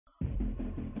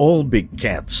All big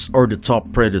cats are the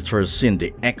top predators in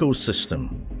the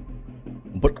ecosystem.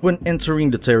 But when entering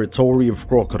the territory of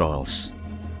crocodiles,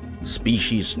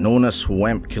 species known as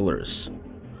swamp killers,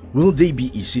 will they be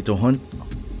easy to hunt?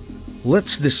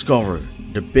 Let's discover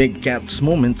the big cat's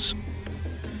moments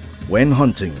when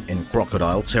hunting in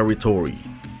crocodile territory.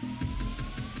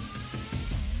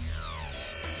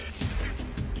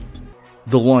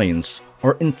 The lions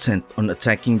are intent on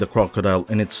attacking the crocodile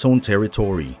in its own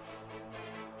territory.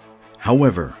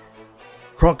 However,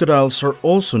 crocodiles are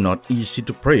also not easy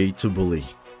to prey to bully.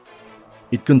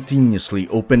 It continuously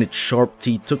opens its sharp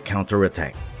teeth to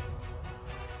counterattack.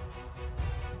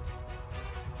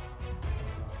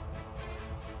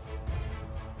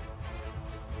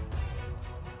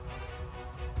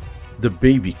 The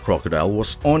baby crocodile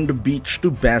was on the beach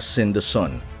to bask in the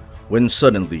sun when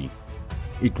suddenly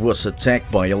it was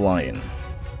attacked by a lion.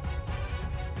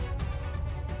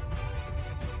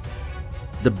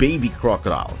 The baby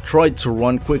crocodile tried to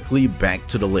run quickly back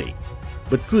to the lake,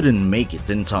 but couldn't make it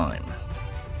in time.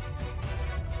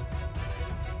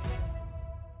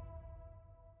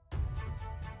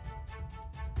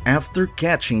 After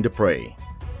catching the prey,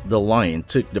 the lion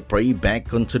took the prey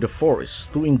back onto the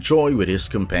forest to enjoy with his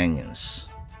companions.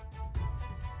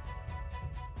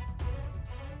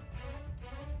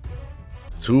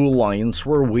 Two lions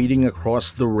were wading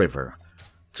across the river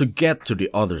to get to the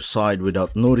other side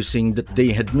without noticing that they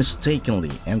had mistakenly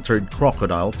entered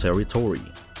crocodile territory.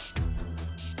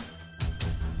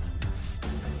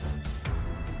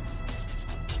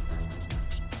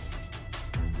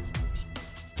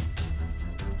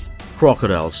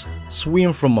 Crocodiles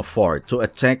swim from afar to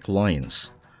attack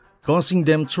lions, causing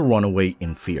them to run away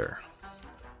in fear.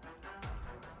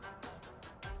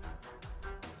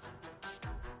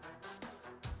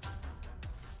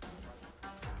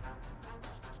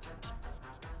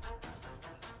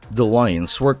 The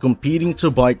lions were competing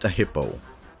to bite a hippo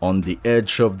on the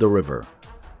edge of the river.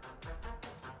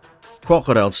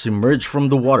 Crocodiles emerged from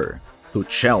the water to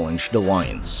challenge the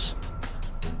lions.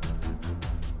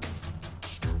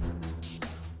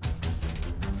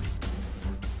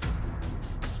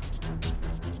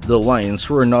 The lions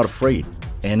were not afraid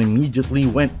and immediately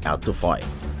went out to fight.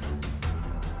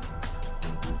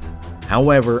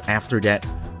 However, after that,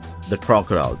 the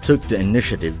crocodile took the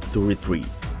initiative to retreat.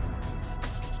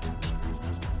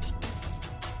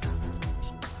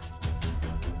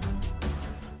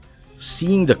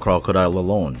 Seeing the crocodile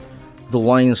alone, the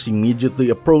lions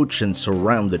immediately approached and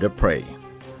surrounded the prey.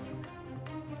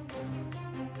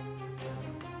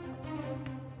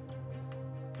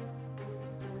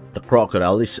 The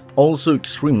crocodile is also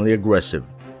extremely aggressive.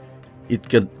 It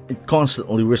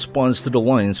constantly responds to the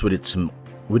lions with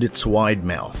its wide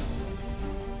mouth.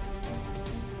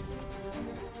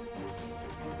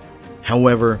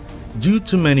 However, due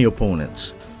to many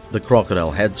opponents, the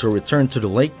crocodile had to return to the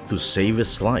lake to save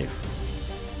his life.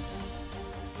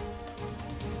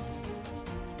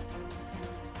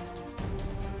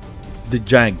 The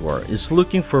jaguar is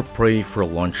looking for prey for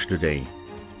lunch today.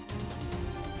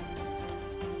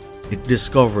 It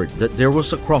discovered that there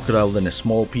was a crocodile in a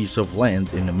small piece of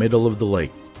land in the middle of the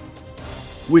lake.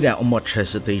 Without much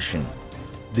hesitation,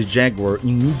 the jaguar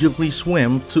immediately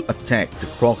swam to attack the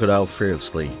crocodile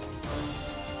fiercely.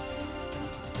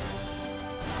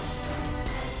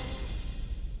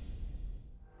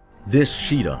 This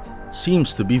cheetah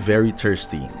seems to be very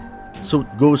thirsty, so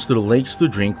it goes to the lakes to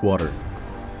drink water.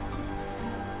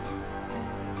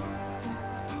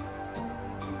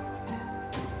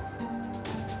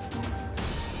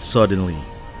 Suddenly,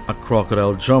 a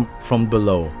crocodile jumped from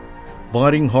below,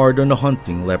 biting hard on the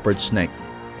hunting leopard's neck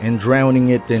and drowning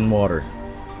it in water.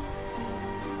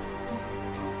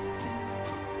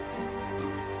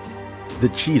 The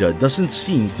cheetah doesn't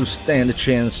seem to stand a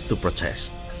chance to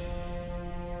protest.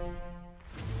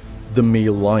 The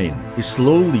male lion is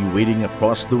slowly wading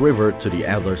across the river to the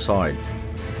other side.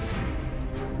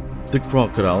 The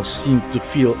crocodile seemed to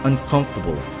feel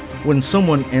uncomfortable when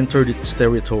someone entered its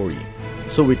territory,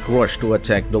 so it rushed to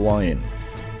attack the lion.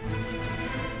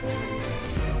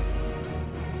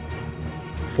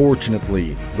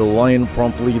 Fortunately, the lion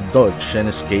promptly dodged and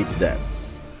escaped death.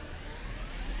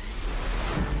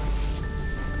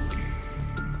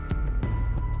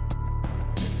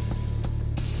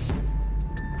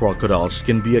 Crocodiles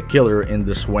can be a killer in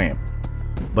the swamp,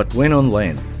 but when on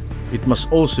land, it must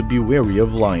also be wary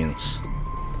of lions.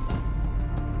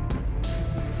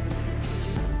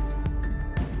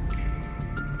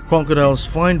 Crocodiles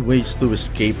find ways to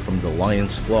escape from the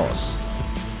lion's claws.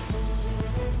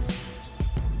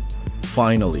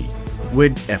 Finally,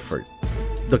 with effort,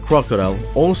 the crocodile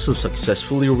also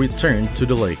successfully returned to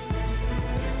the lake.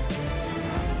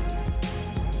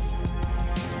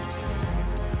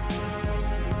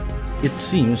 It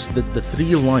seems that the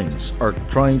three lions are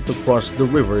trying to cross the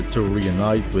river to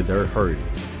reunite with their herd.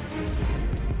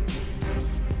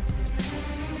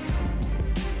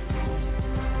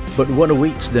 But what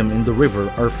awaits them in the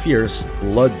river are fierce,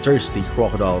 bloodthirsty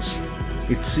crocodiles.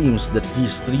 It seems that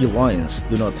these three lions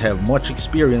do not have much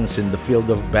experience in the field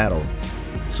of battle,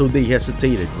 so they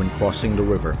hesitated when crossing the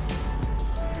river.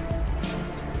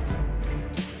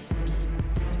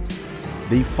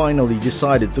 They finally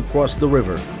decided to cross the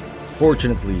river.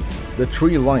 Fortunately, the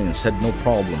three lions had no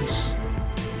problems.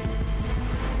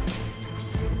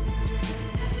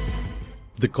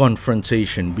 The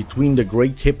confrontation between the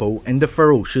great hippo and the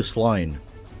ferocious lion.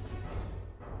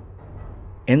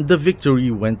 And the victory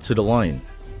went to the lion.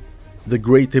 The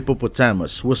great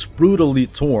hippopotamus was brutally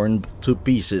torn to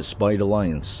pieces by the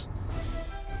lions.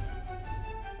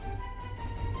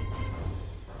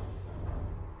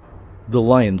 The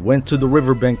lion went to the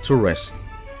riverbank to rest.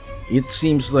 It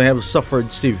seems to have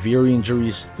suffered severe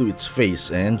injuries to its face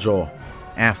and jaw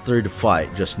after the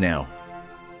fight just now.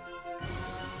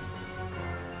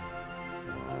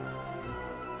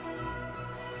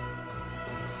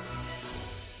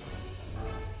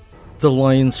 The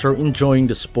lions are enjoying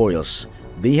the spoils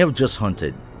they have just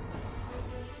hunted.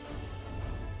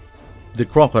 The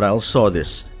crocodile saw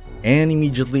this and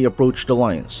immediately approached the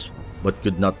lions, but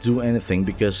could not do anything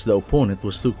because the opponent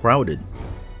was too crowded.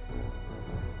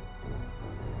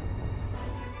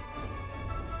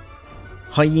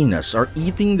 Hyenas are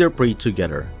eating their prey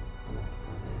together.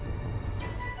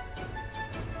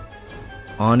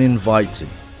 Uninvited,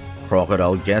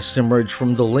 crocodile guests emerge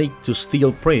from the lake to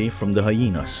steal prey from the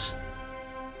hyenas.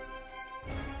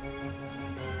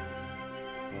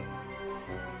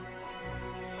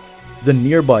 The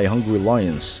nearby hungry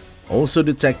lions also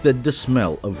detected the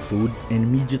smell of food and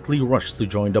immediately rushed to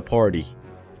join the party.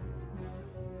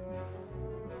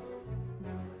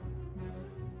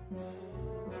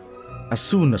 As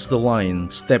soon as the lion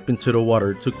stepped into the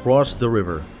water to cross the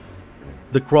river,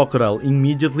 the crocodile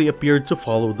immediately appeared to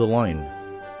follow the lion.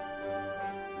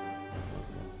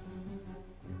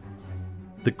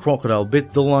 The crocodile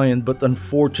bit the lion, but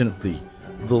unfortunately,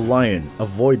 the lion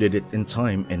avoided it in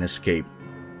time and escaped.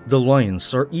 The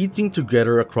lions are eating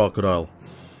together a crocodile.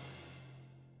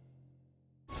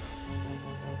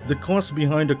 The cause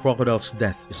behind the crocodile's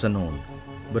death is unknown,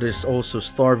 but it is also a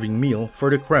starving meal for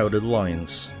the crowded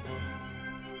lions.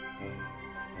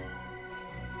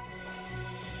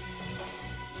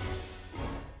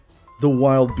 The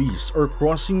wild beasts are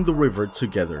crossing the river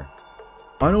together,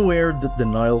 unaware that the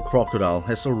Nile crocodile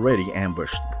has already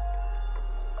ambushed.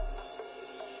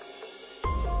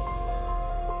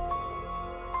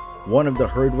 One of the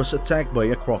herd was attacked by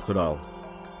a crocodile.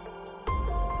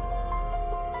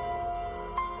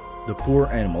 The poor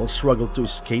animal struggled to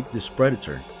escape this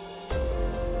predator.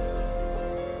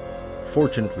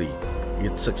 Fortunately,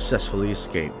 it successfully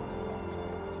escaped.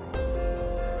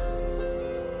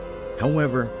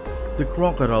 However, the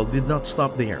crocodile did not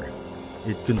stop there.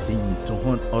 It continued to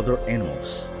hunt other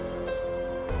animals.